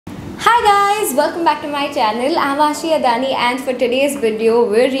Hi guys, welcome back to my channel. I'm Aashi Adani and for today's video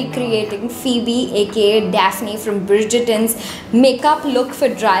we're recreating Phoebe aka Daphne from Bridgerton's makeup look for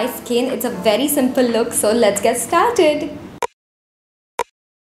dry skin. It's a very simple look, so let's get started.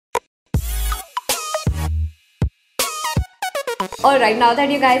 Alright, now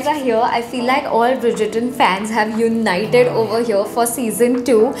that you guys are here, I feel like all Bridgerton fans have united over here for season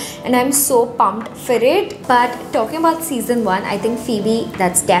 2 and I'm so pumped for it. But talking about season 1, I think Phoebe,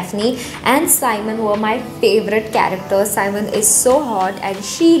 that's Daphne, and Simon were my favorite characters. Simon is so hot and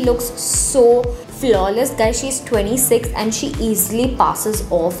she looks so flawless. Guys, she's 26 and she easily passes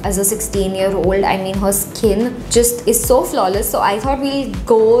off as a 16-year-old. I mean, her skin just is so flawless. So I thought we'll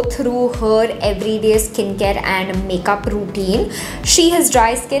go through her everyday skincare and makeup routine. She has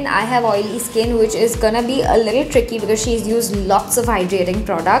dry skin, I have oily skin, which is gonna be a little tricky because she's used lots of hydrating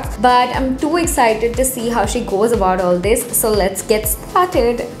products, but I'm too excited to see how she goes about all this. So let's get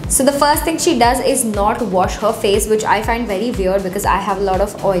started. So the first thing she does is not wash her face, which I find very weird because I have a lot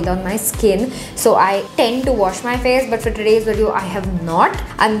of oil on my skin, so I tend to wash my face, but for today's video I have not.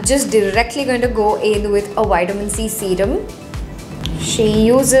 I'm just directly going to go in with a vitamin C serum. She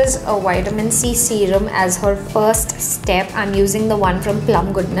uses a vitamin C serum as her first step. I'm using the one from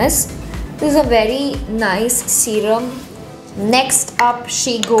Plum Goodness. This is a very nice serum. Next up,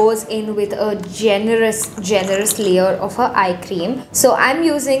 she goes in with a generous layer of her eye cream. So I'm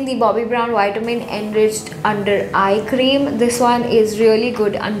using the Bobbi Brown Vitamin Enriched Under Eye Cream. This one is really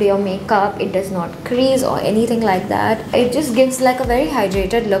good under your makeup. It does not crease or anything like that. It just gives like a very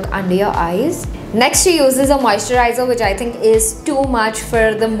hydrated look under your eyes. Next, she uses a moisturizer, which I think is too much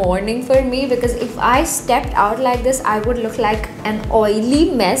for the morning for me, because if I stepped out like this, I would look like an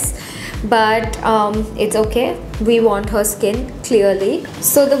oily mess. But it's okay, we want her skin clearly.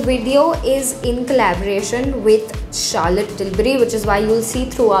 So the video is in collaboration with Charlotte Tilbury, which is why you'll see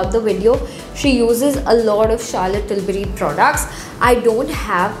throughout the video she uses a lot of Charlotte Tilbury products. I don't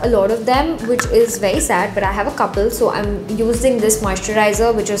have a lot of them, which is very sad, but I have a couple. So I'm using this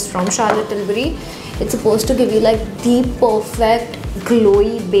moisturizer, which is from Charlotte Tilbury. It's supposed to give you like the perfect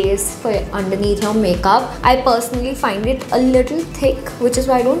glowy base for underneath your makeup. I personally find it a little thick, which is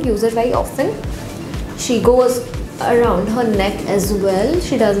why I don't use it very often. She goes around her neck as well.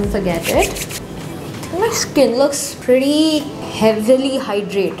 She doesn't forget it. My skin looks pretty heavily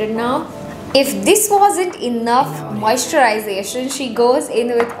hydrated now. If this wasn't enough moisturization, she goes in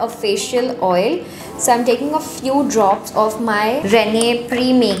with a facial oil. So I'm taking a few drops of my Rene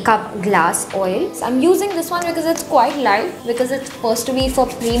pre-makeup glass oil. So I'm using this one because it's quite light, because it's supposed to be for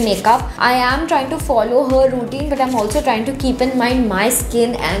pre-makeup. I am trying to follow her routine, but I'm also trying to keep in mind my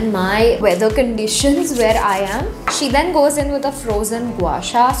skin and my weather conditions where I am. She then goes in with a frozen gua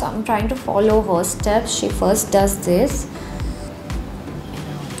sha. So I'm trying to follow her steps. She first does this.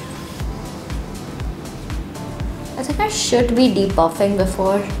 I think I should be depuffing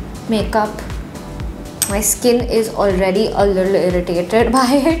before makeup. My skin is already a little irritated by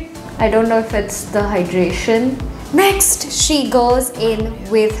it. I don't know if it's the hydration. Next, she goes in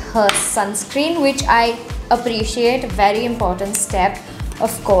with her sunscreen, which I appreciate. Very important step,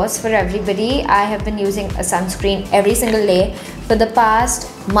 of course, for everybody. I have been using a sunscreen every single day for the past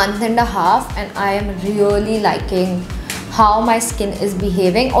month and a half, and I am really liking how my skin is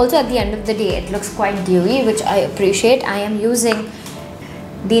behaving. Also, at the end of the day, it looks quite dewy, which I appreciate. I am using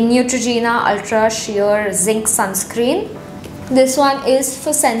the Neutrogena Ultra Sheer Zinc Sunscreen. This one is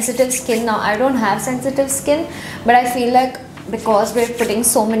for sensitive skin. Now, I don't have sensitive skin, but I feel like because we're putting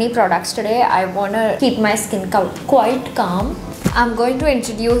so many products today, I want to keep my skin quite calm. I'm going to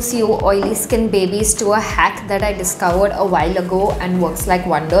introduce you oily skin babies to a hack that I discovered a while ago and works like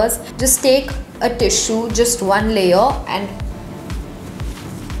wonders. Just take a tissue, just one layer, and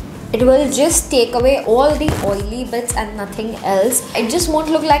it will just take away all the oily bits and nothing else. It just won't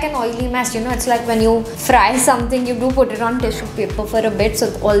look like an oily mess. You know, it's like when you fry something, you do put it on tissue paper for a bit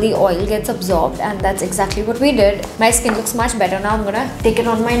so all the oil gets absorbed, and that's exactly what we did. My skin looks much better now. I'm gonna take it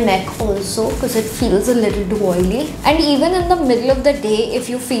on my neck also because it feels a little too oily. And even in the middle of the day, if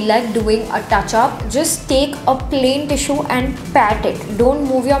you feel like doing a touch-up, just take a plain tissue and pat it. Don't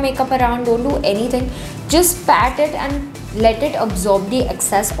move your makeup around, don't do anything. Just pat it and let it absorb the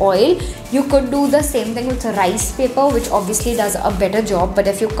excess oil. You could do the same thing with rice paper, which obviously does a better job, but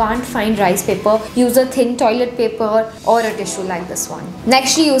if you can't find rice paper, use a thin toilet paper or a tissue like this one.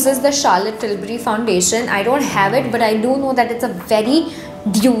 Next, she uses the Charlotte Tilbury foundation. I don't have it, but I do know that it's a very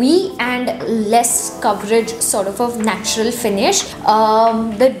dewy and less coverage sort of natural finish.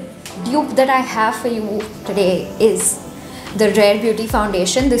 The dupe that I have for you today is the Rare Beauty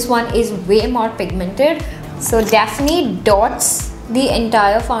foundation. This one is way more pigmented. So Daphne dots the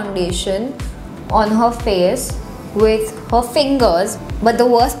entire foundation on her face with her fingers, but the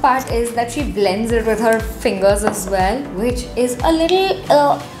worst part is that she blends it with her fingers as well, which is a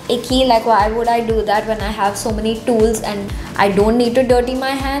little icky. Like, why would I do that when I have so many tools and I don't need to dirty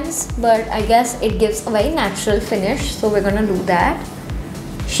my hands? But I guess it gives a very natural finish, so we're gonna do that.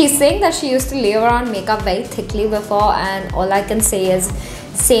 She's saying that she used to lay around makeup very thickly before, and all I can say is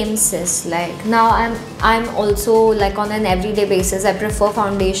same sis. Like, now I'm also like on an everyday basis, I prefer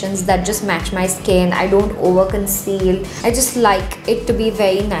foundations that just match my skin. I don't over conceal. I just like it to be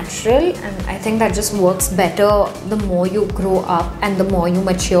very natural, and I think that just works better the more you grow up and the more you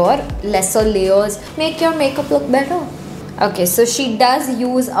mature. Lesser layers make your makeup look better. Okay, so she does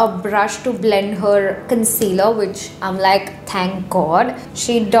use a brush to blend her concealer, which I'm like, thank God.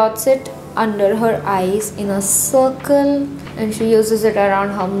 She dots it under her eyes in a circle, and she uses it around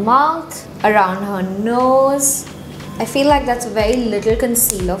her mouth, around her nose. I feel like that's very little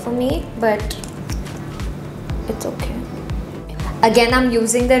concealer for me, but it's okay. Again, I'm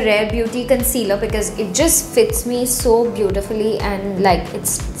using the Rare Beauty concealer because it just fits me so beautifully, and like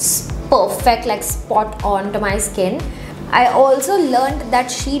it's perfect, like spot on to my skin. I also learned that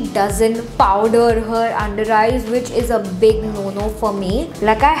she doesn't powder her under eyes, which is a big no-no for me.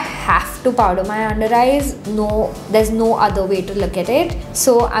 Like, I have to powder my under eyes. No, there's no other way to look at it.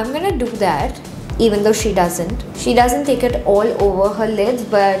 So I'm gonna do that, even though she doesn't. She doesn't take it all over her lids,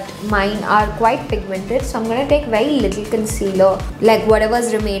 but mine are quite pigmented. So I'm gonna take very little concealer, like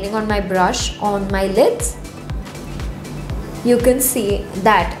whatever's remaining on my brush, on my lids. You can see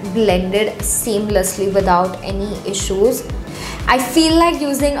that blended seamlessly without any issues. I feel like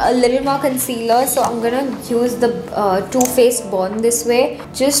using a little more concealer, so I'm gonna use the Too Faced Born This Way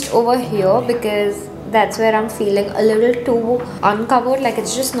just over here, because that's where I'm feeling a little too uncovered. Like,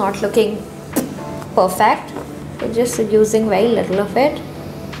 it's just not looking perfect. So just using very little of it.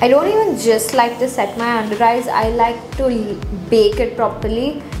 I don't even just like to set my under eyes. I like to bake it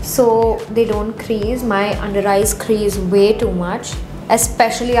properly so they don't crease. My under eyes crease way too much,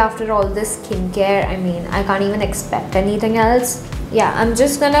 especially after all this skincare. I mean, I can't even expect anything else. Yeah, I'm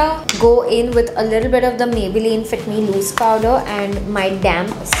just gonna go in with a little bit of the Maybelline Fit Me Loose powder and my damp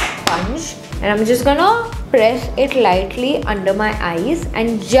sponge, and I'm just gonna press it lightly under my eyes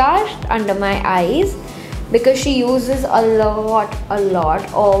and just under my eyes, because she uses a lot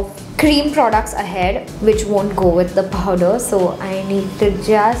of cream products ahead which won't go with the powder. So I need to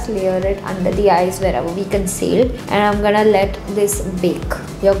just layer it under the eyes wherever we concealed, and I'm gonna let this bake.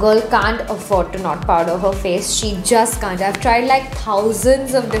 Your girl can't afford to not powder her face. She just can't. I've tried like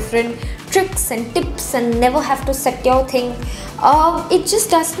thousands of different tricks and tips and never have to set your thing. It just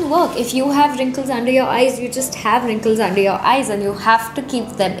doesn't work. If you have wrinkles under your eyes, you just have wrinkles under your eyes, and you have to keep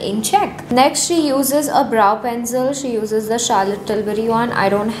them in check. Next, she uses a brow pencil. She uses the Charlotte Tilbury one. I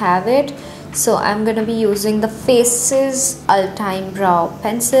don't have it, so I'm gonna be using the Faces Ultime Brow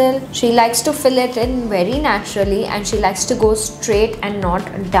Pencil. She likes to fill it in very naturally, and she likes to go straight and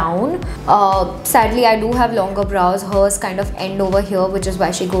not down. Sadly, I do have longer brows. Hers kind of end over here, which is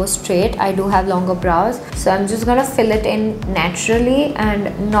why she goes straight. I do have longer brows, so I'm just gonna fill it in naturally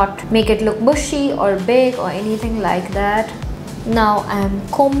and not make it look bushy or big or anything like that. Now I'm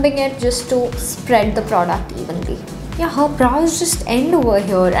combing it just to spread the product evenly. Yeah, her brows just end over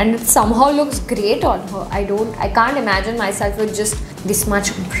here, and it somehow looks great on her. I can't imagine myself with just this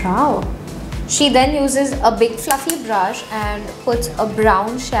much brow. She then uses a big fluffy brush and puts a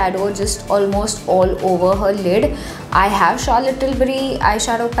brown shadow just almost all over her lid. I have Charlotte Tilbury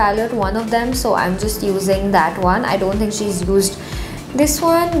eyeshadow palette, one of them, so I'm just using that one. I don't think she's used this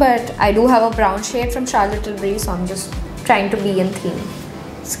one, but I do have a brown shade from Charlotte Tilbury, so I'm just trying to be in theme.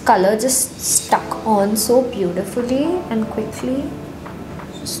 This color just stuck on so beautifully and quickly.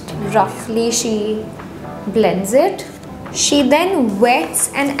 Just roughly she blends it. She then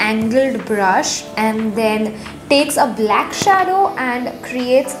wets an angled brush and then takes a black shadow and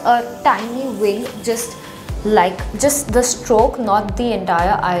creates a tiny wing, just the stroke, not the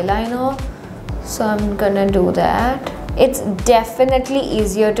entire eyeliner. So I'm gonna do that. It's definitely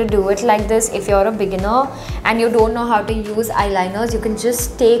easier to do it like this if you're a beginner and you don't know how to use eyeliners. You can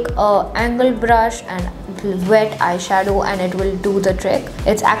just take a angled brush and wet eyeshadow and it will do the trick.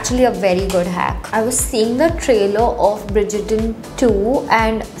 It's actually a very good hack. I was seeing the trailer of Bridgerton 2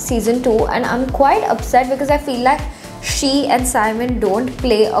 and season 2, and I'm quite upset because I feel like she and Simon don't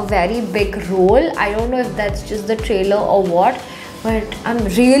play a very big role. I don't know if that's just the trailer or what, but I'm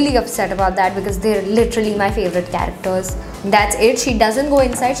really upset about that because they're literally my favorite characters. That's it. She doesn't go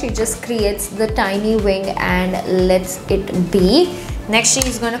inside, she just creates the tiny wing and lets it be. Next,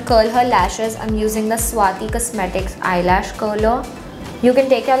 she's gonna curl her lashes. I'm using the Swati Cosmetics eyelash curler. You can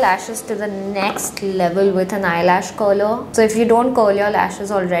take your lashes to the next level with an eyelash curler. So if you don't curl your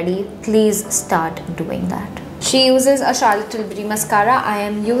lashes already, please start doing that. She uses a Charlotte Tilbury mascara. I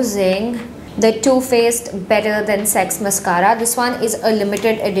am using the Too Faced Better Than Sex mascara. This one is a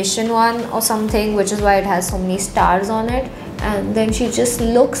limited edition one or something, which is why it has so many stars on it. And then she just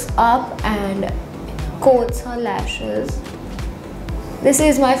looks up and coats her lashes. This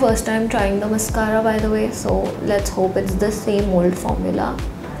is my first time trying the mascara, by the way, so let's hope it's the same old formula.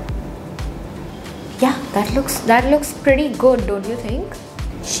 Yeah, that looks pretty good, don't you think?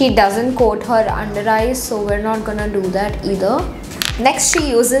 She doesn't coat her under eyes, so we're not gonna do that either. Next, she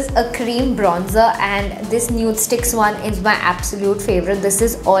uses a cream bronzer, and this Nude Sticks one is my absolute favorite. This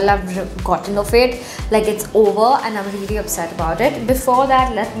is all I've gotten of it. Like, it's over and I'm really upset about it. Before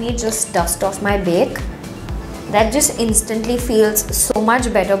that, let me just dust off my bake. That just instantly feels so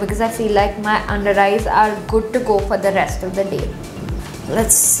much better because I feel like my under eyes are good to go for the rest of the day.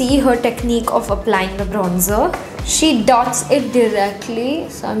 Let's see her technique of applying the bronzer. She dots it directly,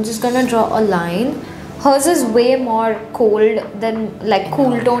 so I'm just gonna draw a line. Hers is way more cool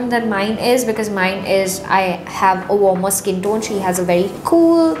tone than mine is, because mine is, I have a warmer skin tone. She has a very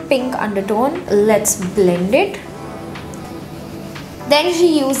cool pink undertone. Let's blend it. Then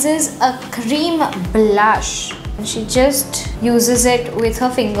she uses a cream blush. She just uses it with her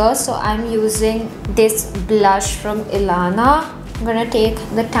fingers. So I'm using this blush from Ilana. I'm gonna take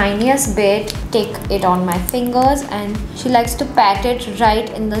the tiniest bit, take it on my fingers, and she likes to pat it right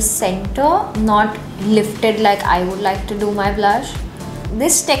in the center, not lifted like I would like to do my blush.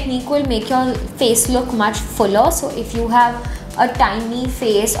 This technique will make your face look much fuller. So if you have a tiny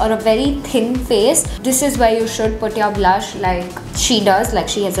face or a very thin face, this is where you should put your blush like she does. Like,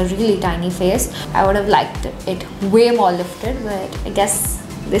 she has a really tiny face. I would have liked it way more lifted, but I guess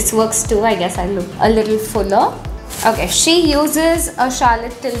this works too. I guess I look a little fuller. Okay, she uses a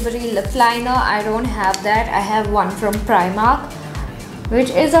Charlotte Tilbury lip liner. I don't have that. I have one from Primark, which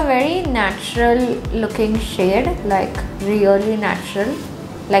is a very natural looking shade, like really natural.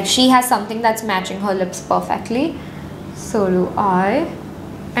 Like, she has something that's matching her lips perfectly. So do I.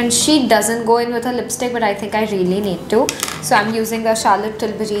 And she doesn't go in with a lipstick, but I think I really need to. So I'm using the Charlotte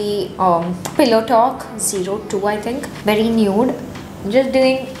Tilbury Pillow Talk 02, I think. Very nude. Just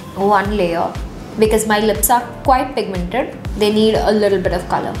doing one layer because my lips are quite pigmented. They need a little bit of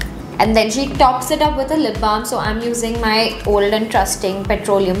color. And then she tops it up with a lip balm. So I'm using my old and trusting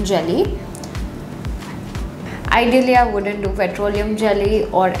petroleum jelly. Ideally, I wouldn't do petroleum jelly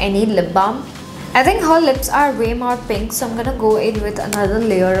or any lip balm. I think her lips are way more pink, so I'm gonna go in with another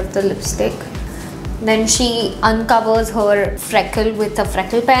layer of the lipstick. Then she uncovers her freckle with a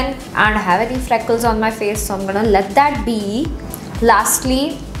freckle pen. I don't have any freckles on my face, so I'm gonna let that be.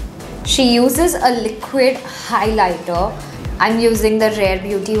 Lastly, she uses a liquid highlighter. I'm using the Rare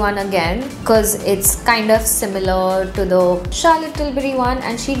Beauty one again because it's kind of similar to the Charlotte Tilbury one,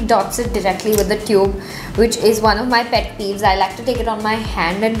 and she dots it directly with the tube, which is one of my pet peeves. I like to take it on my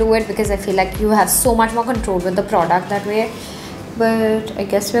hand and do it because I feel like you have so much more control with the product that way. But I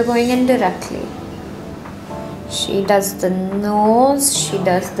guess we're going in directly. She does the nose, she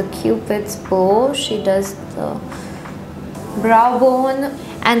does the Cupid's bow, she does the brow bone,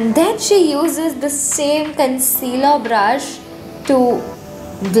 and then she uses the same concealer brush to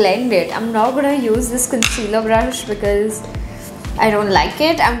blend it. I'm not gonna use this concealer brush because I don't like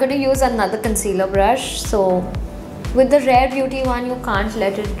it. I'm gonna use another concealer brush. So with the Rare Beauty one, you can't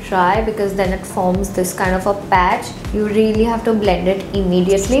let it dry because then it forms this kind of a patch. You really have to blend it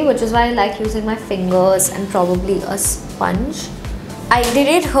immediately, which is why I like using my fingers and probably a sponge. I did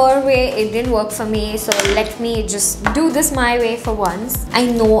it her way, it didn't work for me, so let me just do this my way for once. I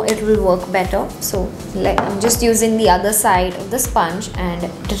know it will work better, so I'm just using the other side of the sponge and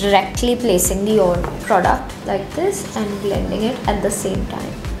directly placing the product like this and blending it at the same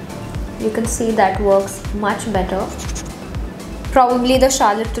time. You can see that works much better. Probably the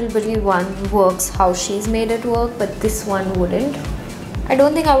Charlotte Tilbury one works how she's made it work, but this one wouldn't. I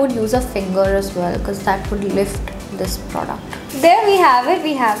don't think I would use a finger as well because that would lift this product. There we have it.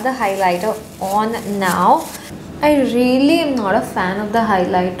 We have the highlighter on now. I really am not a fan of the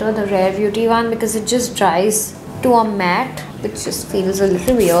highlighter, the Rare Beauty one, because it just dries to a matte, which just feels a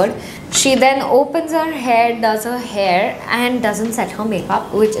little weird. She then opens her hair, does her hair, and doesn't set her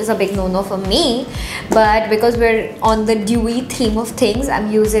makeup, which is a big no-no for me. But because we're on the dewy theme of things, I'm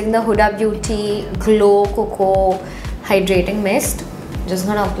using the Huda Beauty Glow Cocoa Hydrating Mist. Just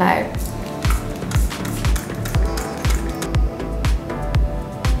gonna apply it.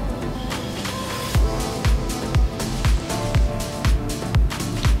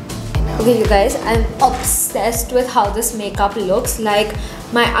 Okay, you guys, I'm obsessed with how this makeup looks. Like,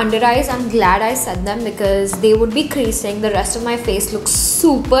 my under eyes, I'm glad I said them because they would be creasing. The rest of my face looks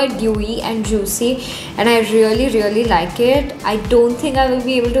super dewy and juicy, and I really like it. I don't think I will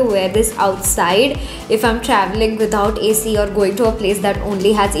be able to wear this outside if I'm traveling without AC or going to a place that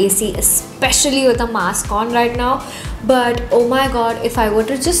only has AC, especially with a mask on right now. But oh my god, if I were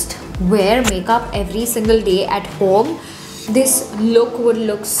to just wear makeup every single day at home, this look would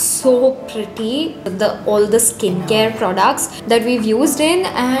look so pretty with all the skincare products that we've used in,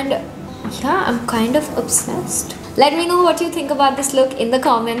 and yeah, I'm kind of obsessed. Let me know what you think about this look in the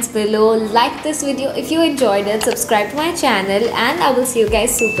comments below. Like this video if you enjoyed it, subscribe to my channel, and I will see you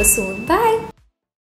guys super soon. Bye.